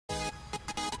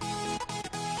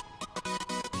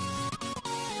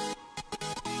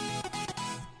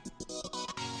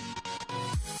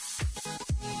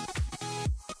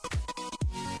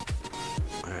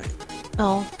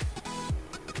Oh,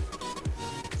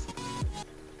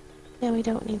 yeah, we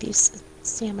don't need these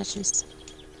sandwiches.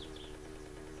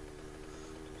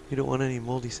 You don't want any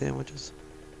moldy sandwiches?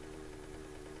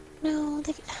 No,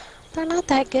 they're not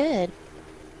that good.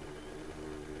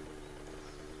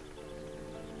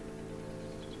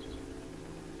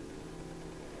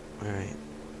 Alright.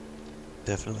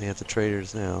 Definitely at the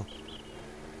traders now.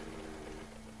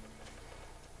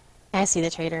 I see the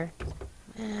trader.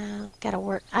 Gotta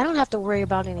work. I don't have to worry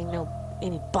about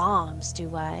any bombs,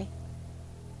 do I?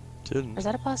 Or is Shouldn't.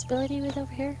 that a possibility with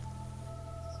over here?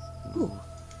 Ooh.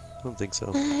 I don't think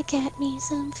so. I got me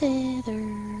some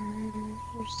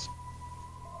feathers.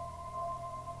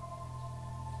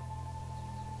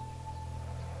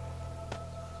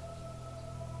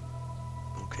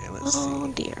 Okay, let's Oh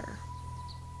see. dear.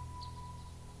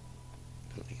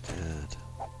 Don't need that.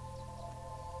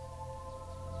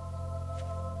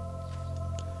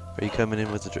 Are you coming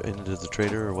in with into the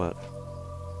trader or what?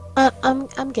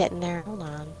 I'm getting there. Hold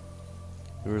on.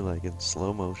 We were like in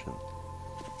slow motion.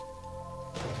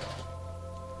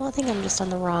 Well, I think I'm just on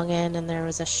the wrong end, and there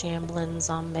was a shambling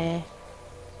zombie.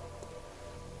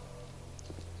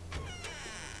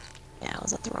 Yeah, I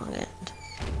was at the wrong end.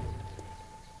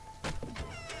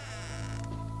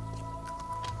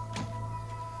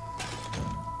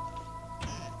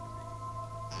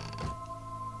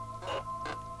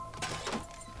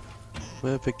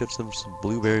 Well, I picked up some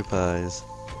blueberry pies.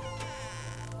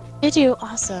 Did you?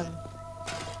 Awesome.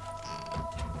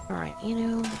 All right,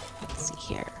 let's see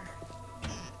here.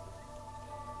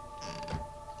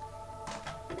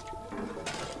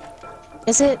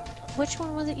 Is it? Which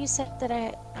one was it you said that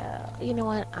I? You know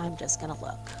what? I'm just gonna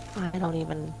look. I don't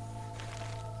even.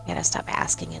 I gotta stop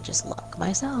asking and just look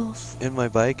myself. In my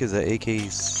bike is a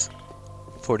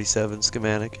AK-47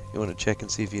 schematic. You want to check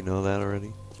and see if you know that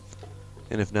already?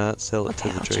 And if not, sell it to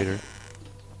Okay, the I'll check. trader.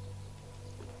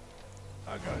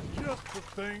 I got just the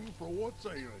thing for what's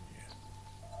ailing you.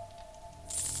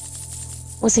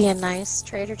 Was he a nice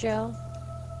Trader Joe?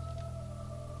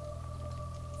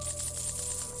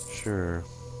 Sure.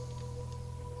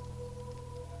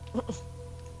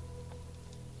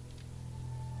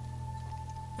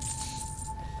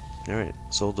 Alright,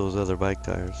 sold those other bike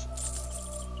tires.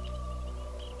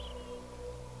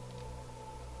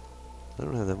 I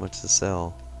don't have that much to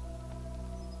sell.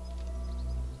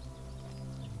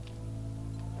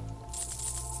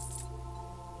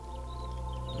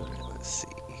 Alright, let's see.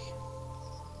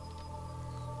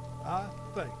 I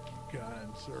thank you, kind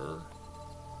sir.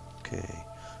 Okay.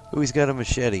 Oh, he's got a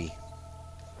machete.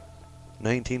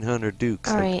 1900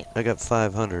 Dukes. All right. I got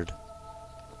 500.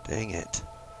 Dang it.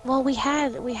 Well, we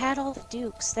had all the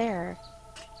Dukes there.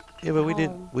 Yeah, but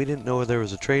Home. we didn't know there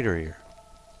was a trader here.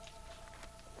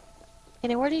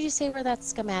 And where did you say where that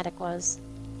schematic was?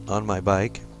 On my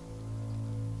bike.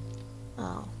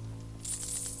 Oh.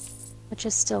 Which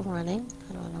is still running.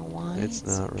 I don't know why. It's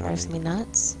not It drives me running.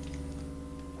 nuts.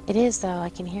 It is, though. I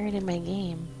can hear it in my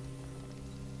game.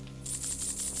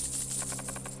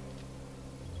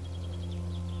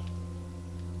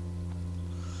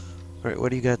 Alright, what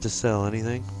do you got to sell?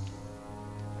 Anything?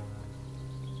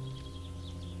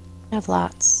 I have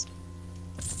lots.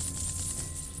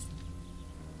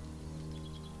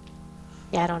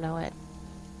 Yeah, I don't know it.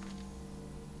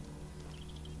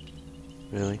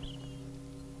 Really?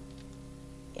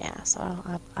 Yeah, so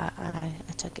I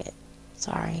took it.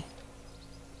 Sorry.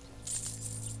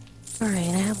 Alright,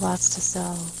 I have lots to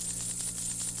sell.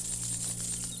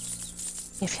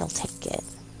 If he'll take it.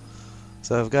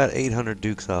 So I've got 800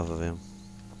 Dukes off of him.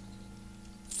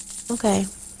 Okay.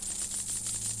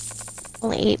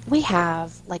 Only 8. We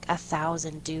have like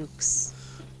 1,000 Dukes.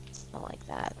 Something like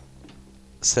that.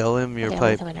 Sell him your Okay, I'm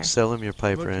pipe. coming here. Sell him your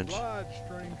pipe Much wrench. obliged,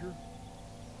 stranger.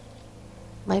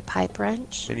 My pipe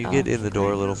wrench? Can you Oh. get in the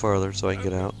door a little farther so I can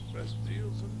get out? Best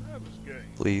deals in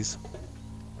Navisgate. Please.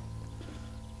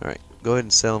 Alright, go ahead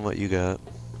and sell him what you got.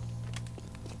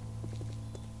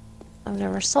 I've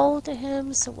never sold to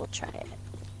him, so we'll try it.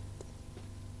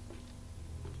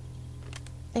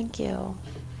 Thank you.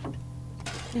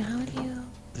 Now, how do you...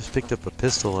 Just picked up a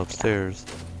pistol upstairs.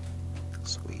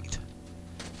 Sweet.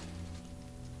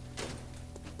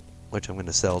 Which I'm going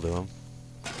to sell to him.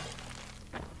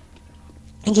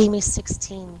 He gave me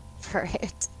 16 for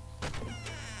it.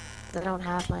 I don't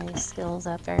have my skills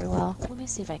up very well. Let me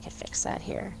see if I can fix that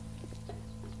here.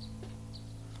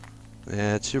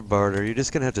 Yeah, it's your barter. You're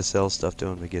just going to have to sell stuff to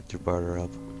him to get your barter up.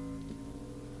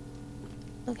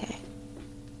 Okay.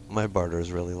 My barter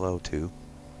is really low, too.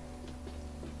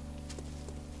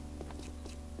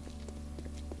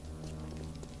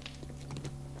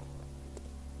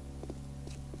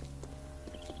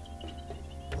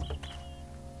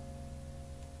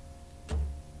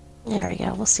 There we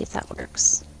go. We'll see if that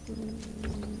works. Mm.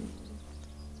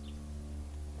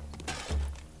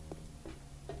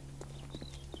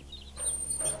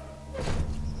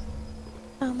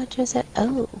 How much is it?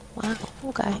 Oh, wow.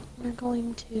 Okay. We're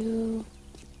going to...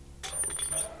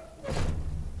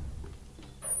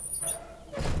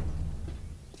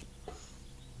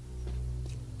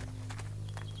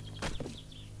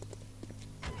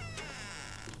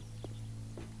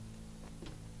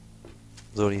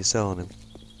 So what are you selling him?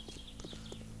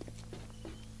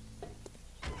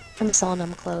 I'm selling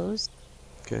them clothes.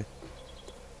 Okay.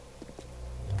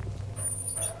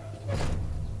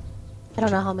 I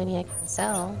don't know how many I can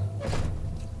sell.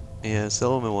 Yeah,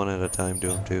 sell them one at a time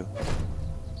to him too.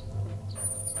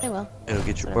 I will. It'll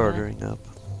get your That's what I'm bartering up.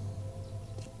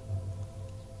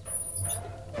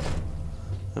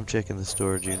 I'm checking the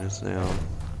storage units now.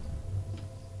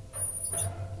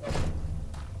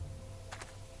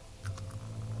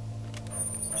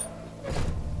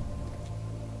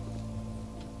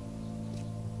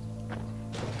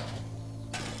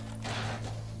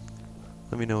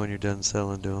 Let me know when you're done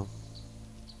selling to him.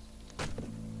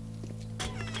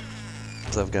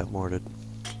 'Cause I've got more to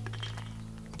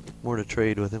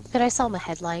trade with him Could I sell him a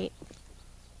headlight?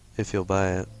 if he'll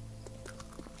buy it.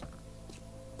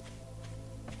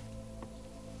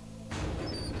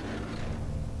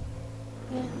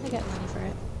 Yeah, I got money for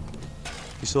it.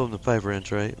 You sold him the pipe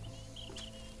wrench, right?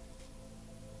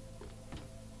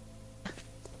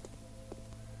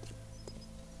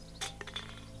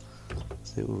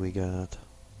 Let's see what we got.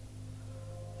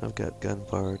 I've got gun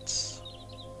parts.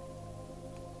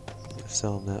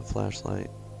 Sell him that flashlight.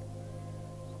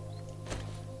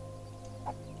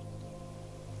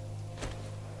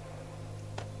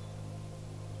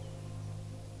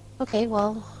 Okay,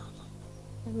 well,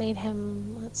 I made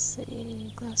him, let's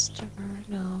see, glass door,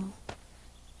 no.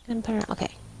 Gunpowder, okay.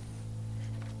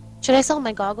 Should I sell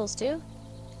my goggles too?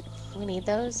 We need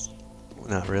those.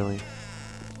 Not really.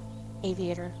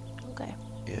 Aviator, okay.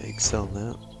 Yeah, you can sell him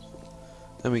that.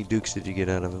 How many dukes did you get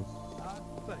out of him? I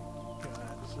thank you,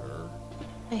 kind sir.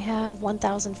 I have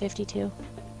 1,052.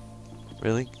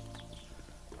 Really?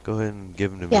 Go ahead and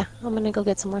give them to me. Yeah, I'm gonna go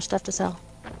get some more stuff to sell.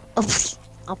 Oh,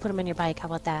 I'll put them in your bike, how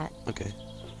about that? Okay,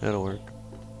 that'll work.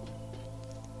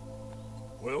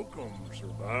 Welcome,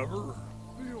 survivor.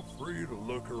 Feel free to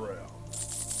look around.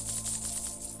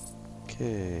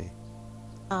 Okay.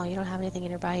 Oh, you don't have anything in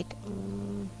your bike?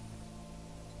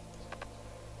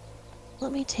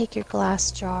 Let me take your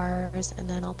glass jars, and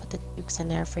then I'll put the dukes in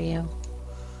there for you.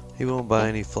 He won't buy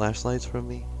any flashlights from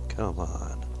me? Come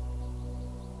on.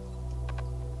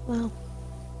 Well,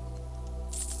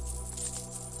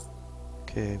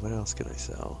 Okay, what else can I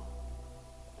sell?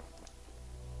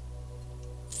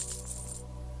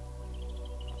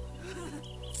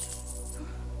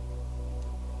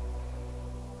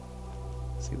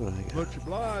 See what I got. Much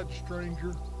obliged,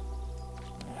 stranger.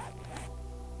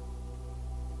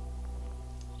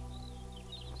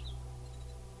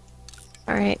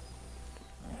 alright.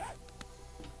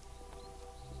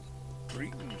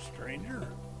 Greetings, stranger.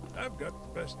 I've got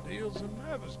the best deals in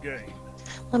Navezgane.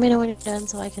 Let me know when you're done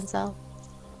so I can sell.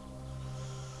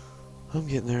 I'm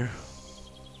getting there.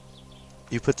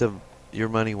 You put your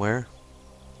money where?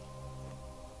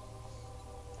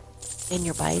 In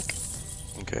your bike.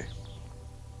 Okay.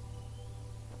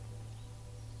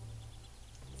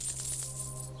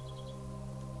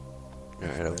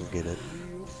 Alright, I will get it.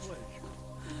 Real pleasure.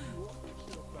 Walk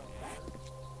yourself out there.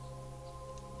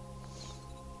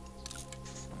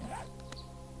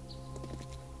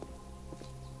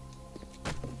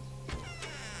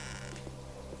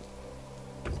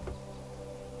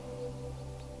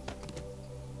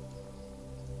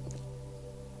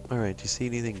 Alright, do you see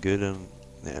anything good on...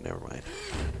 Nah, never mind.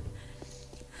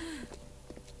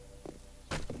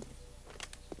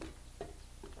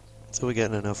 So we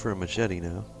got enough for a machete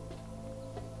now.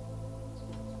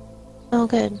 Oh,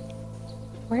 good.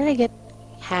 Where did I get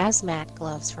hazmat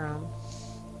gloves from?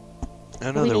 I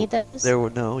Do know we there, need those? there were...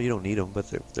 No, you don't need them, but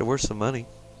there were some money.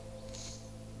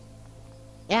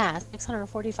 Yeah,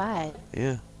 645.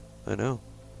 Yeah, I know.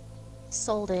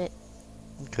 Sold it.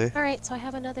 Okay, Alright, so I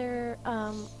have another,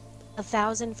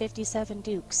 1,057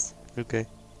 dukes. okay.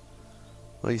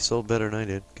 Well, you sold better than I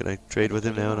did. Can I trade with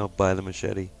him now and I'll buy the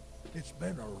machete? It's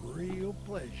been a real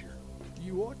pleasure.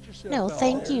 You watch yourself No, out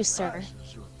thank there. you, sir.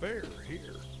 Prices are fair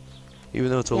here.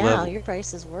 Even though it's a Yeah, your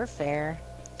prices were fair.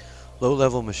 low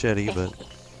level machete, but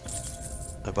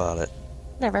I bought it.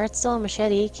 Whatever, it's still a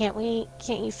machete. Can't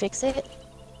you fix it?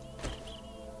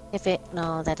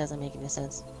 No, that doesn't make any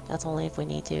sense. That's only if we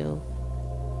need to.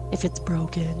 If it's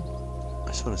broken. I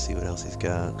just want to see what else he's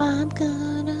got. I'm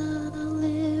gonna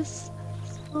live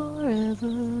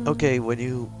forever. Okay, I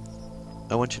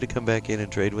want you to come back in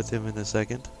and trade with him in a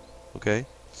second, okay?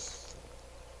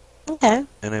 Okay.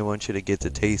 And I want you to get the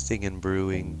tasting and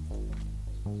brewing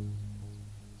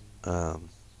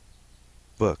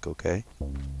book, okay?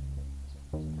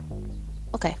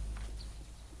 Okay.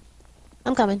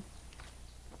 I'm coming.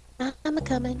 I'm a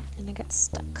coming, and I got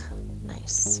stuck.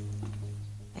 Nice.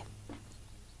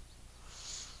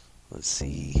 Let's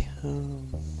see.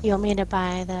 You want me to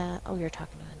buy the... Oh, you're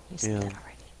talking to him. You said Yeah. that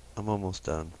already. I'm almost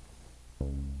done.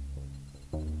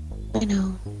 I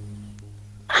know.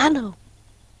 I know.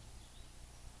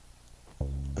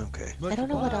 Okay. I don't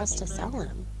know what else to sell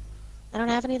him. I don't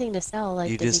have anything to sell. Like,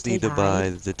 You did he just need take to buy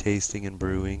hide? the tasting and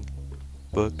brewing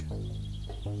book.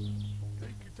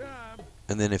 Take your time.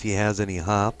 And then if he has any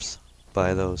hops,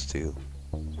 buy those too.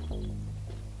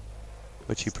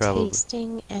 Which you probably...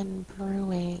 Tasting and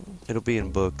brewing. It'll be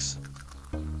in books.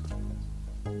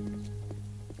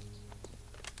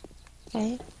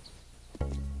 Okay.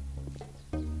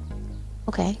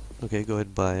 Okay. Okay, go ahead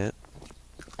and buy it.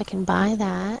 I can buy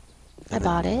that. I And then-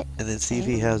 bought it. And then see if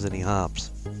Okay. he has any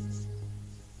hops.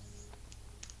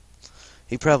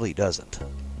 He probably doesn't,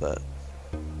 but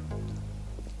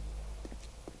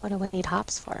What do I need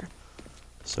hops for?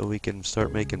 so we can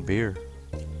start making beer.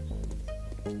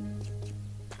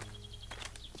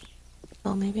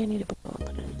 Oh, maybe I need to put it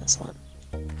in this one.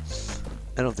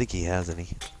 I don't think he has any.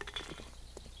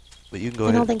 But you can go I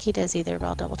ahead. don't think he does either, but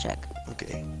I'll double check.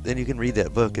 Okay. Then you can read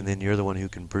that book and then you're the one who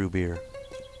can brew beer.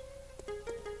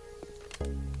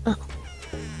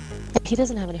 He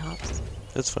doesn't have any hops.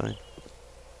 That's fine.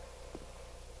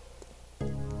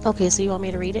 Okay, so you want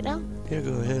me to read it now? Yeah,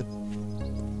 go ahead.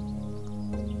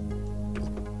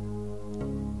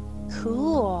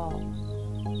 Cool.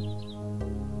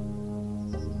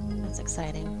 That's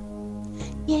exciting.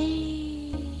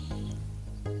 Yay!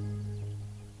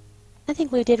 I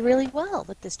think we did really well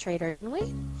with this trader, didn't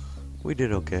we? We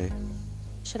did okay.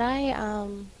 Should I,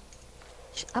 I'm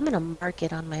gonna mark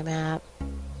it on my map.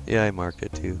 Yeah, I marked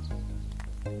it too.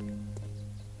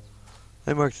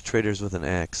 I marked the traders with an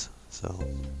X, so...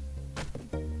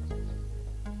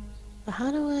 But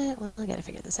how do I, well, I gotta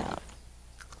figure this out.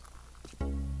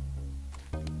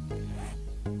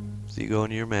 So you go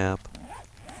into your map,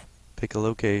 pick a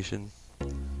location,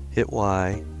 hit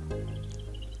Y,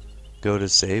 go to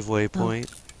save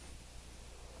waypoint,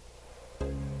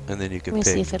 and then you Let can me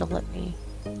see pick. if it'll let me.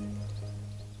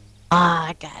 Ah,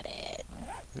 I got it.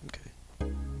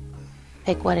 Okay.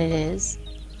 Pick what it is.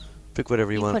 Pick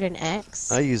whatever you You want. put an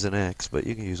X. I use an X, but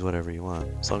you can use whatever you want,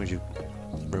 as long as you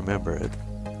remember it.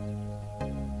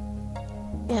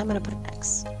 Yeah, I'm gonna put an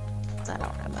X. 'Cause I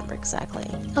don't remember exactly.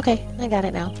 Okay, I got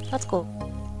it now. That's cool.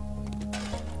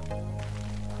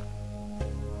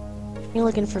 You're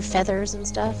looking for feathers and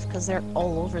stuff? Because they're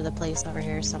all over the place over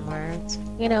here somewhere.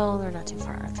 You know, they're not too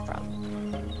far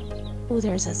from. Ooh,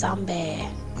 there's a zombie.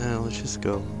 Well, let's just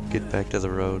go get back to the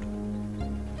road.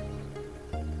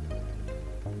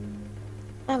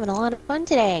 Having a lot of fun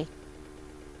today.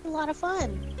 A lot of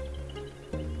fun.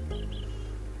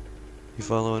 You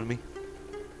following me?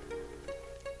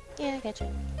 Yeah, I got you.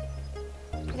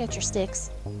 I got your sticks.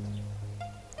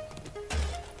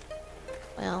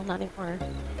 Well, not anymore.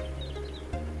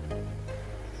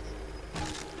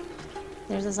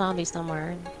 There's a zombie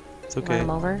somewhere. It's You okay. run him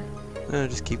over? No,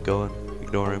 just keep going.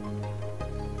 Ignore him.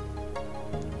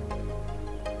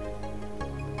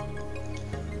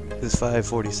 It's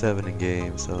 5:47 in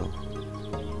game, so...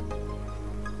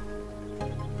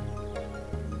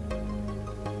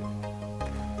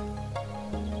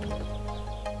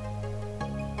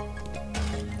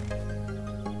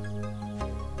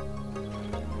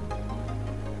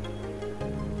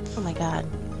 Oh my god.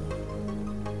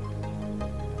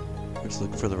 Let's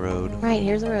look for the road. Right,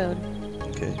 here's the road.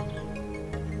 Okay.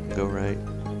 Go right.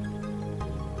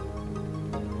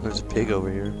 There's a pig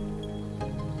over here.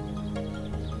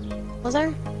 Was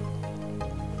there?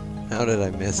 How did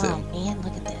I miss Oh him? man,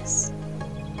 look at this.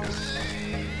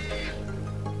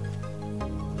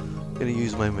 Gonna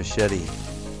use my machete.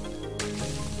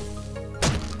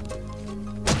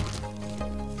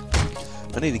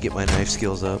 I need to get my knife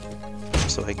skills up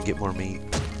so I can get more meat.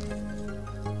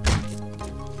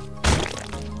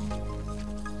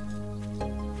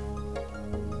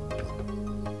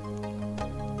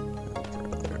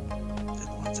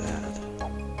 What's that?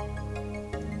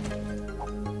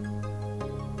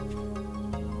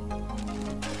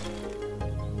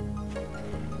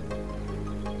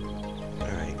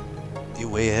 Alright. You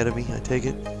way ahead of me, I take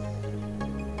it?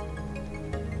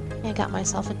 I got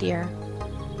myself a deer.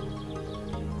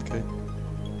 Okay.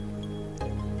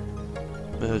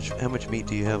 How much meat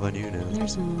do you have on you now?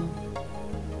 There's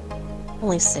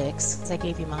only 6, because I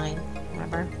gave you mine,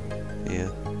 remember? Yeah.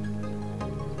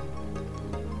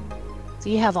 So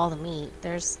you have all the meat.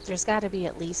 There's got to be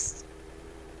at least...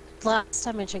 Last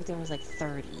time I checked, there was like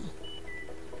 30.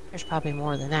 There's probably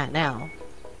more than that now.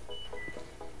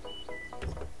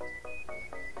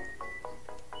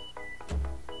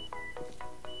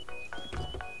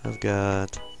 I've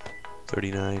got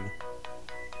 39.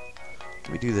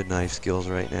 Let me do the knife skills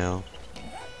right now.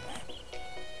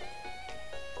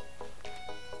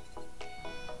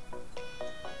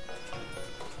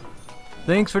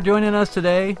 Thanks for joining us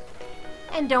today.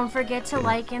 And don't forget to Okay.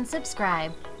 like and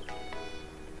subscribe.